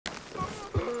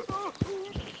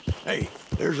Hey,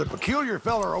 there's a peculiar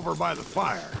feller over by the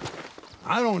fire.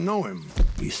 I don't know him.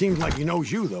 He seems like he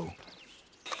knows you, though.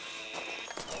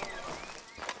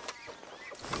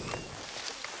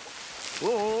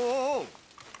 Whoa, whoa,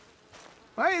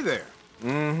 whoa. Hey there.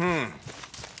 Mm-hmm.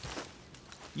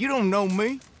 You don't know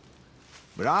me,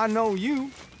 but I know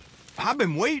you. I've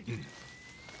been waiting.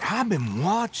 I've been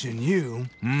watching you.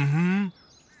 Mm-hmm.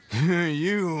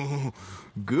 You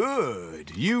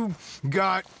good. You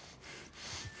got...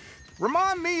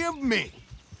 Remind me of me.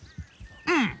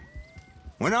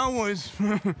 When I was...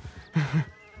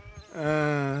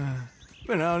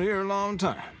 been out here a long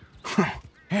time.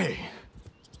 Hey,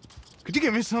 could you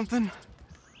give me something?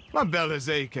 My belly's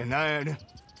aching. I had...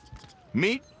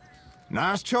 Meat?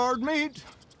 Nice charred meat?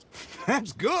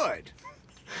 That's good.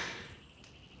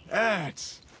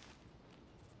 That's...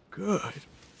 good.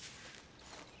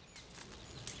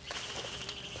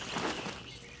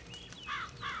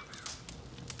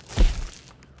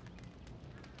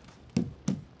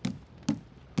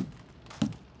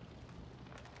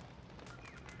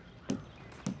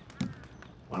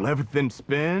 While everything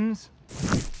spins,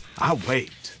 I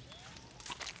wait.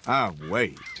 I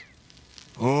wait.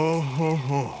 Oh, ho,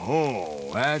 ho,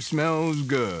 ho. That smells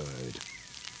good.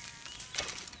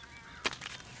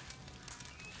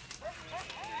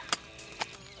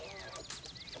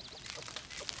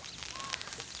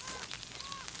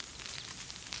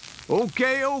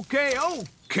 Okay, okay,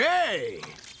 okay.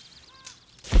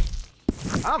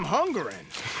 I'm hungering.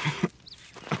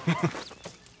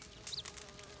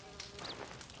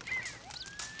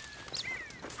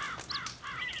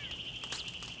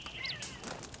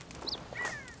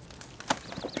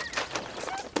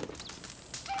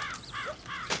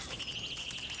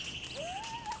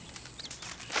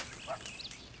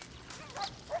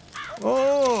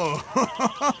 Oh,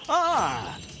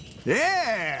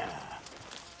 yeah.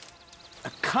 A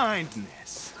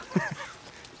kindness.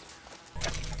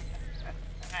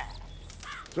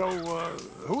 So,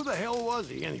 who the hell was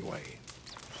he, anyway?